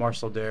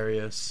 Marcel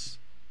Darius.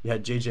 You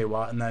had J.J.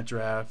 Watt in that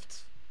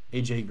draft,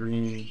 A.J.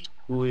 Green,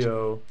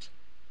 Julio.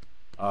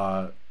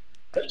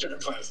 That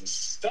draft class is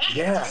stacked.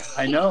 Yeah,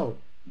 I know.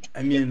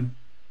 I mean,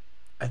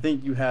 I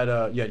think you had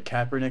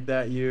Kaepernick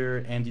that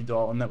year, Andy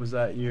Dalton that was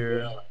that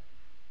year.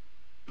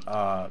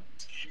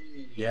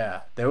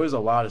 Yeah, there was a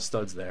lot of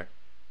studs there,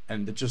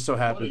 and it just so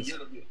happens.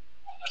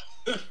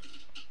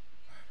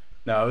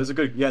 No, it was a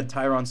good. You had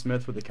Tyron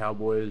Smith with the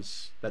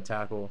Cowboys, that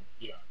tackle.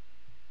 Yeah.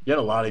 You had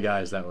a lot of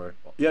guys that were.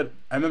 I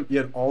remember you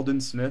had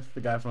Aldon Smith,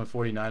 the guy from the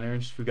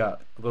 49ers, who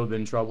got a little bit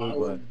in trouble,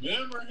 but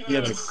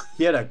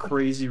he had a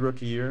crazy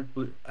rookie year.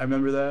 I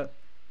remember that.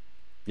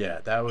 Yeah,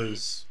 that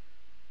was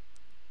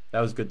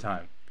a good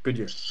time. Good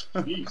year.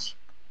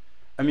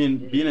 I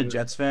mean, being a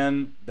Jets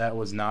fan, that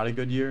was not a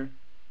good year.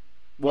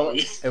 Well,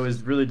 it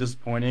was really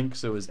disappointing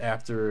because it was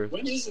after.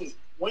 When is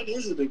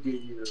it a good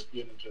year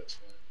being a Jets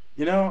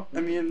fan?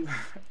 I mean,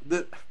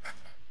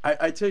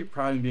 I take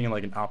pride in being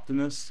like an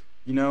optimist.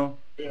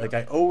 Like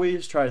I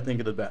always try to think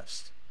of the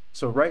best.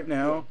 So right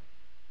now,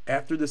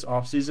 after this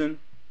offseason,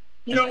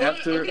 this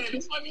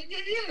might be a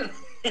good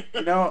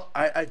year.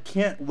 I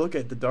can't look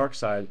at the dark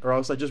side, or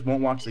else I just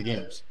won't watch the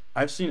games.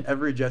 I've seen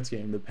every Jets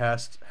game the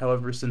past,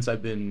 however, since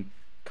I've been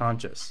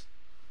conscious.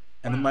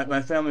 And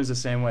my family's the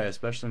same way,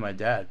 especially my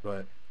dad.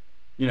 But,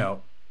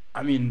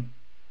 I mean,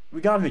 we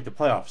got to make the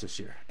playoffs this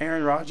year.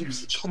 Aaron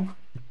Rodgers, come on.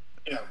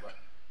 Yeah, bro.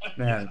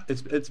 Man,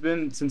 it's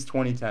been since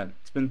 2010.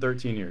 It's been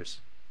 13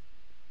 years.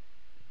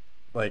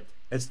 Like,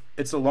 it's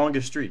the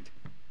longest streak.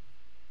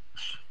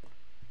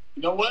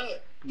 You know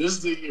what? This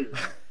is the year.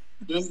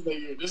 This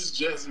is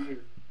Jets' year.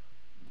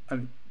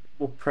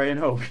 we'll pray and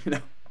hope, you know.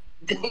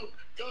 Go,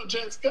 go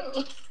Jets,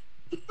 go.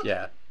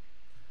 Yeah.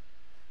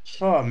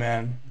 Oh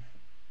man.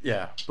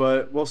 Yeah,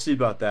 but we'll see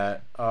about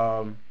that.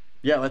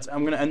 Yeah,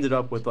 I'm gonna end it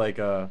up with like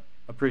a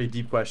pretty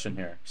deep question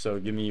here. So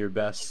give me your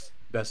best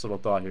little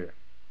thought here.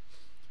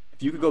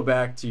 If you could go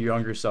back to your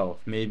younger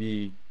self,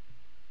 maybe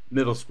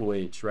middle school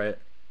age, right?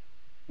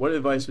 What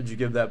advice would you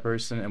give that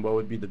person, and what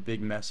would be the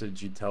big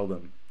message you'd tell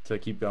them to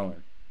keep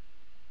going?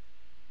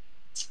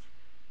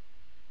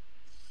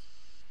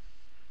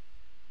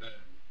 Man.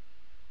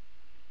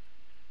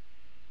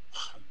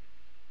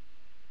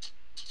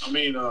 I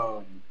mean,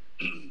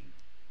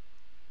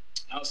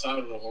 outside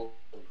of the whole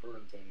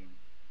recruiting thing,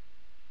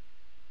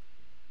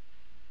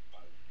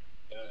 like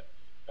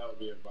that would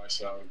be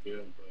advice I would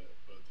give. But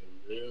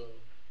the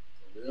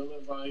real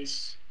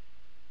advice,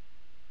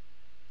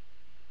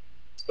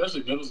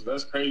 especially middle school,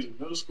 that's crazy.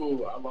 Middle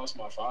school, I lost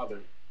my father.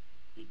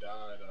 He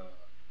died.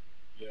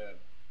 He had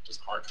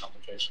just heart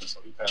complications, so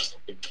he passed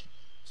away.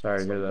 Sorry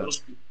to So hear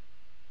that.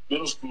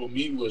 middle school,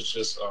 me was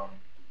just, I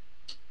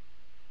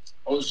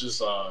was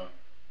just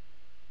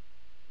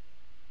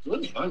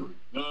really hungry.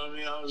 You know what I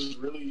mean? I was just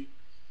really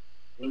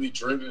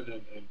driven,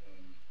 and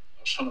I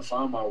was trying to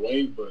find my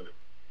way, but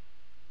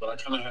I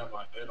kind of had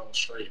my head on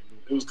straight. And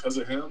it was because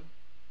of him.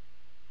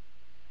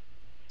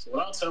 So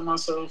what I'll tell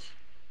myself,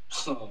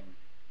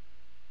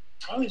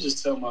 probably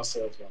just tell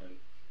myself like,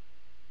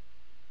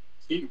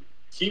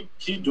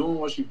 keep doing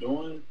what you're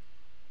doing,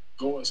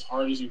 go as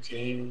hard as you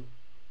can,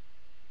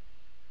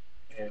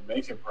 and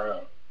make him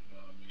proud. You know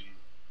what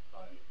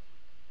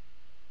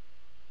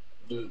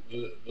I mean?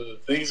 Like the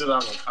things that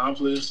I've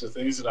accomplished, the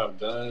things that I've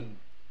done,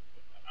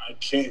 I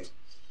can't.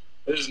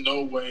 There's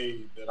no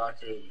way that I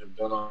could have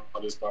done all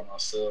this by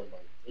myself.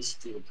 Like, this is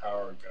through the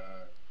power of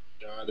God.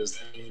 God has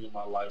entered in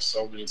my life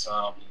so many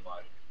times and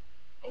like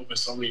opened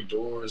so many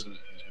doors and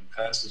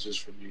passages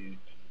for me. And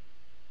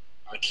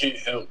I can't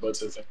help but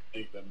to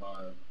think that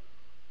my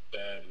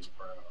dad is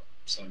proud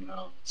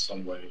somehow,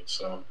 some way.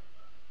 So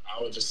I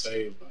would just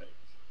say like,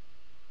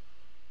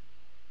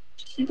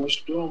 keep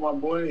what you're doing, my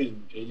boy,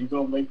 and you're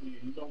gonna make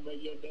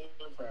your dad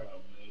proud,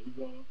 man.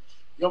 You're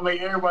gonna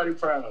make everybody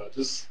proud.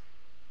 Just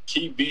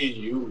keep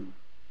being you.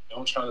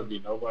 Don't try to be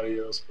nobody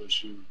else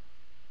but you.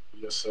 Be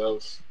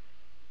yourself.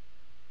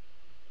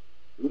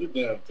 Do the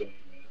damn thing,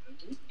 man.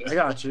 I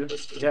got you.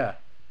 Yeah.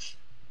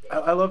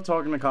 I love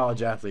talking to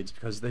college athletes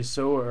because they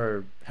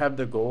have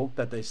the goal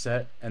that they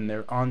set and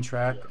they're on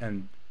track, Yeah.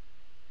 and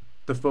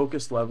the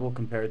focus level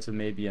compared to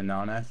maybe a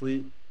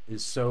non-athlete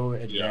is so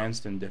Yeah.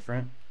 advanced and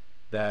different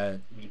that,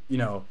 you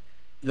know,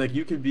 like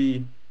you could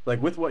be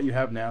like with what you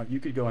have now, you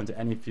could go into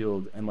any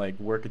field and like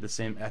work at the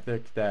same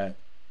ethic that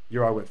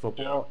you are with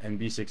football and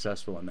be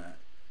successful in that.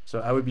 So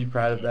I would be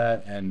proud of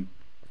that, and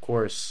of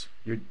course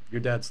your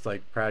dad's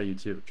like proud of you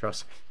too.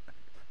 Trust me.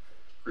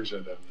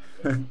 Appreciate that,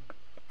 man.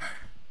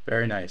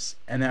 Very nice.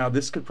 And now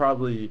this could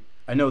probably,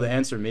 I know the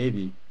answer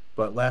maybe,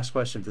 but last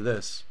question to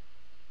this.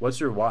 What's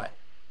your why?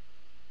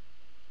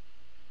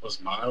 What's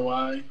my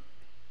why?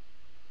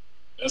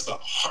 That's a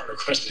harder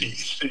question than you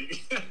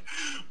think.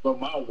 But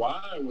my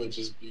why would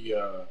just be,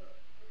 it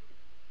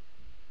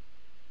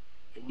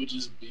would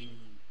just be,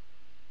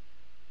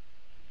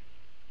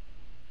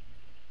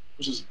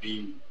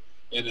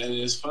 and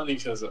it's funny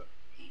because our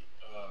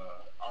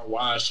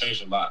whys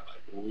change a lot.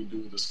 Like when we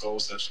do the skull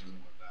sessions and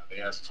whatnot,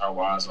 they ask us our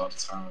whys all the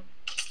time.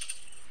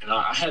 And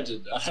I had to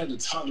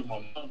talk to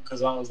my mom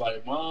because I was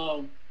like,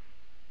 Mom,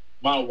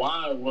 my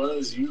why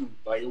was you.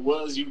 Like, it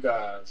was you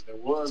guys. It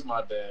was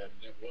my dad.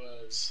 And it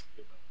was,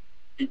 you know,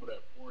 people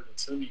that poured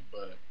into me.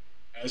 But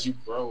as you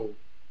grow,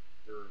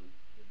 your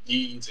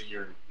needs and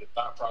your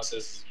thought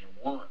processes and your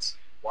wants,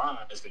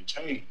 whys, they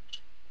change.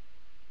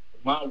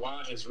 My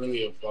why has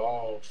really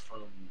evolved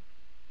from,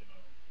 you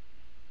know,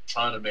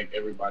 trying to make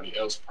everybody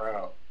else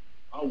proud.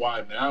 My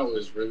why now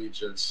is really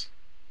just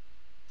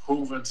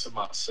proving to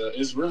myself.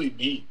 It's really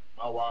me.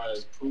 My why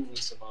is proving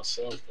to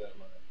myself that,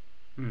 like,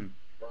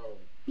 bro,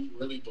 you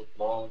really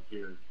belong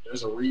here.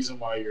 There's a reason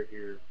why you're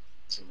here.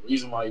 There's a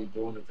reason why you're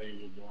doing the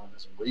things you're doing.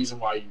 There's a reason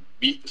why you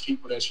meet the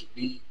people that you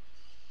meet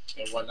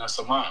and whatnot.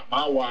 So my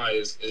why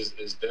is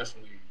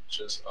definitely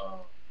just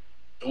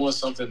doing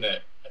something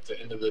that at the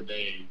end of the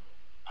day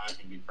I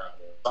can be proud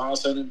of. All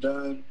said and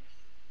done,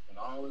 when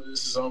all of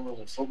this is over,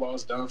 when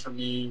football's done for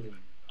me, when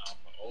I'm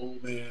an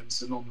old man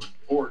sitting on the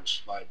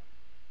porch, like,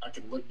 I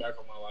can look back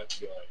on my life and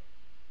be like,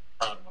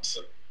 proud of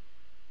myself.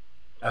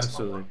 That's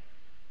Absolutely.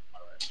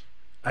 all right.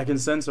 I can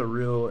sense a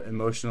real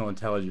emotional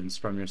intelligence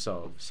from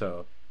yourself.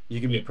 So you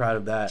can be proud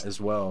of that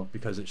as well,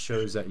 because it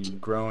shows that you've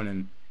grown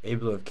and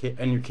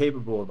and you're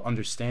capable of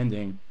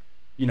understanding,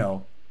 you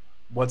know,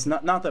 what's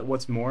not that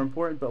what's more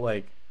important, but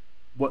like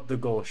what the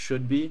goal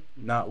should be,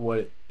 not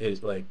what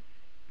it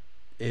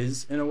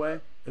is in a way,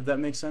 if that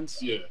makes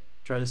sense. Yeah.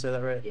 Try to say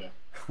that right. Yeah.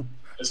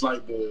 It's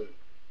like the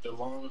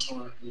long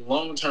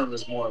term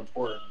is more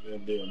important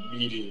than the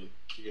immediate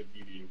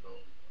goal.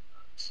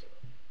 So.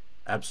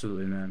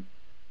 Absolutely, man.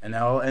 And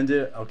now I'll end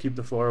it. I'll keep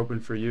the floor open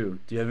for you.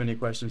 Do you have any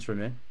questions for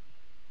me?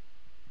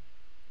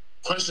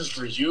 Questions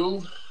for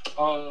you?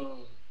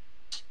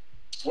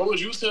 What would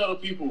you tell the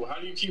people? How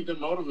do you keep them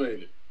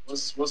motivated?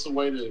 What's a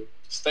way to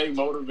stay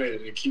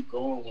motivated and keep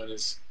going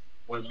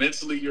when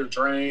mentally you're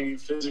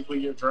drained, physically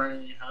you're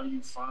drained? How do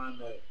you find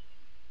that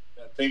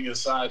thing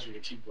inside you to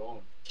keep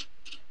going?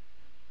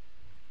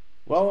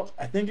 Well,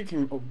 I think it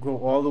can go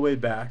all the way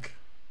back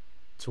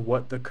to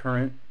what the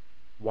current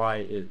why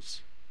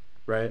is,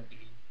 right?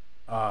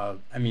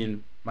 I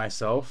mean,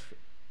 myself,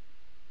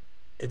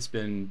 it's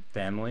been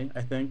family,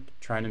 I think,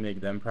 trying to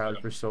make them proud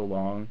Yeah. for so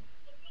long.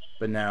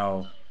 But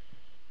now,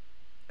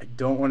 I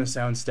don't want to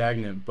sound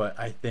stagnant, but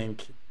I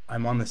think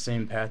I'm on the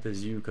same path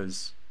as you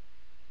because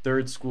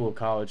third school of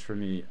college for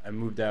me, I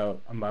moved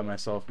out, I'm by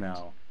myself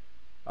now.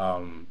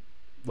 Um,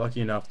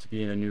 Lucky enough to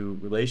be in a new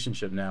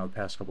relationship now the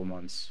past couple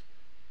months.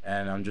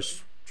 And I'm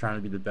just trying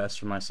to be the best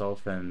for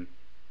myself and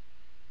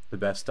the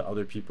best to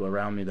other people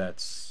around me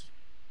that's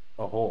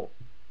a whole.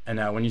 And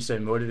now when you say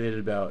motivated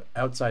about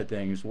outside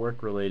things,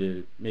 work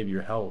related, maybe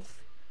your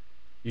health,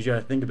 you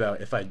gotta think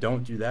about if I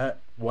don't do that,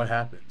 what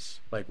happens?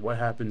 Like what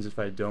happens if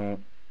I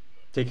don't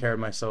take care of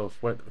myself?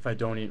 What if I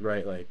don't eat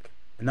right? Like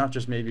and not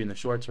just maybe in the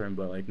short term,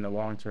 but like in the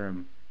long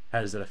term,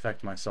 how does it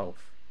affect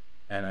myself?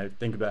 And I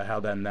think about how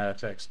then that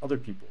affects other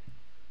people.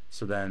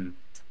 So then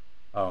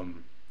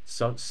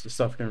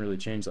stuff can really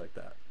change like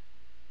that.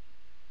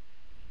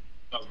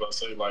 I was about to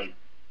say, like,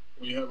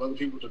 when you have other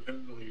people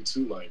depending on you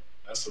too, like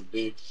that's a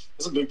big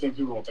thing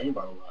people don't think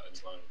about a lot.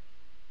 It's like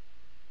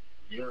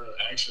your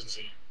actions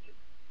and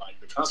like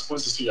the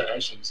consequences to your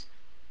actions,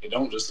 they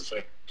don't just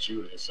affect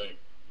you, they affect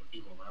the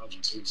people around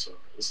you too. So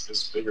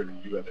it's bigger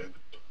than you at the end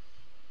of the day.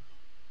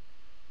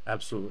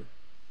 Absolutely.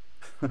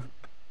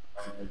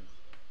 Um,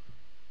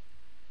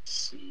 let's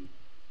see.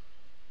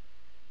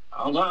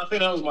 I don't know. I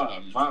think that was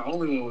my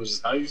only one was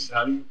just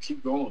how do you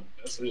keep going?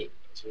 That's it.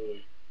 That's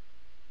really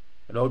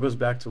It all goes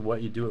back to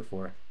what you do it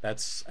for.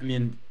 That's, I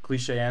mean,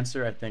 cliche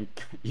answer. I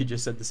think you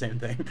just said the same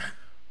thing,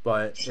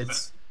 but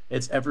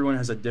it's everyone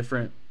has a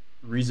different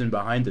reason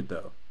behind it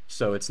though.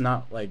 So it's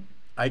not like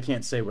I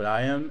can't say what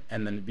I am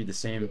and then it'd be the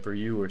same for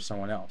you or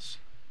someone else.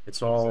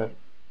 It's all exactly.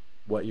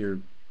 what your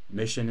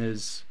mission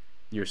is,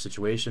 your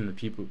situation, the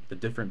people, the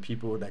different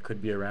people that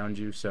could be around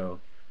you. So,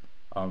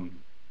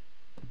 um,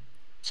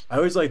 I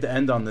always like to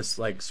end on this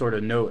like sort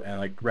of note and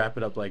like wrap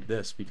it up like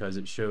this because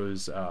it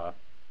shows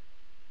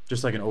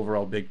just like an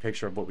overall big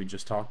picture of what we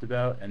just talked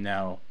about and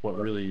now what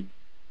really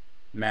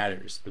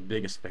matters, the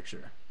biggest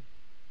picture.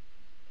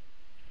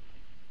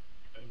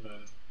 Hey,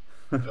 man,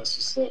 that's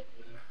what's up,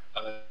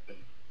 man.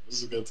 This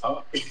is a good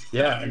talk.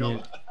 Yeah, I I ain't gonna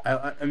mean,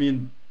 lie. I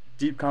mean,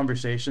 deep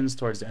conversations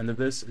towards the end of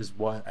this is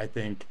what I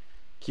think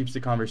keeps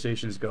the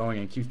conversations going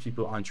and keeps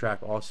people on track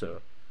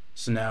also.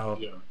 So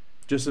now, Yeah,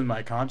 just in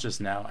my conscious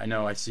now, I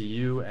know I see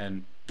you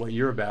and what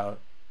you're about.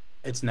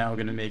 It's now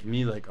gonna make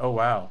me like, oh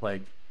wow,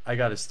 like I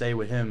gotta stay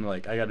with him.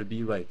 Like I gotta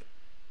be like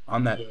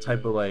on yeah, that yeah.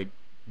 type of like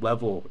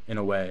level in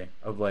a way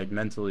of like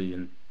mentally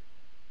and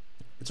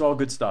it's all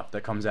good stuff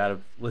that comes out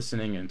of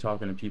listening and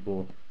talking to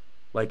people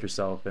like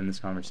yourself in this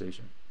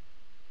conversation.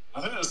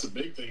 I think that's the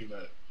big thing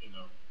that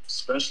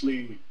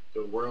especially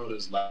the world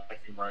is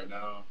lacking right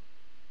now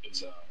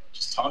is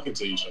just talking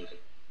to each other.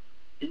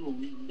 People,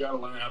 we gotta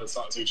learn how to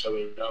talk to each other.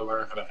 We gotta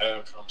learn how to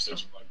have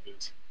conversations like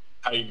this.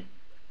 How you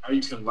how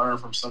you can learn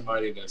from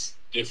somebody that's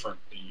different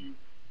than you.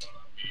 You know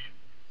what I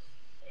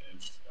mean?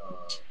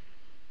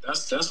 And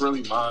that's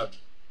really my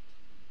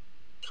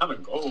kind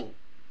of goal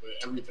with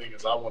everything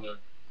is I want to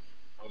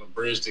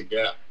bridge the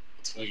gap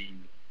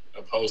between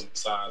opposing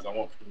sides. I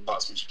want people to talk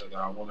to each other.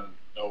 I want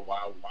to know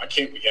why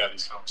can't we have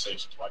these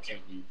conversations? Why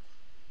can't we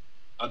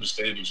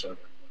understand each other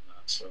and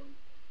whatnot? So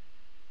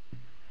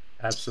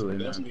Absolutely,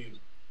 man.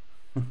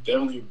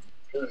 definitely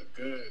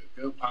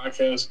good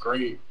podcast.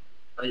 Great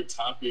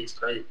topics.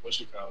 Great what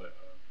you call it.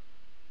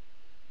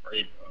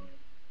 Great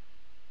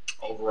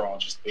overall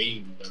just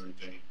theme of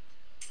everything.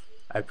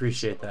 I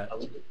So appreciate that.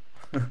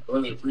 I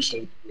really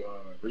appreciate you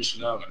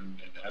reaching out and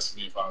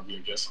asking me if I'll be a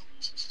guest on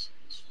this.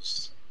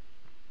 It's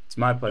It's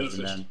my pleasure, beneficial.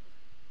 man.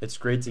 It's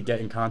great to get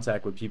in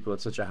contact with people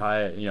at such a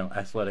high,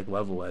 athletic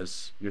level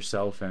as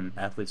yourself and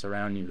athletes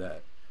around you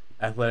that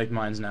Athletic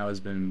Minds now has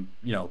been,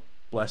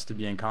 blessed to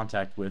be in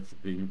contact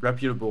with, being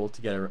reputable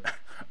to get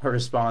a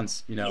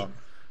response, Yeah.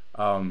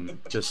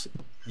 just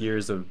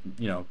years of,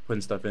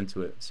 putting stuff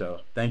into it.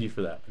 So thank you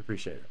for that. I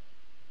appreciate it.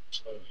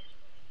 So,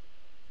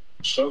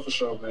 show for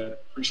sure, man.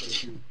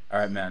 Appreciate you. All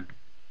right, man.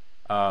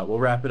 We'll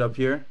wrap it up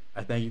here.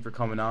 I thank you for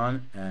coming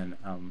on, and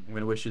I'm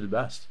going to wish you the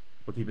best.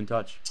 We'll keep in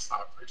touch.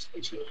 I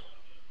appreciate you.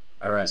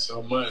 All Thank you right.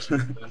 so much.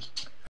 Man.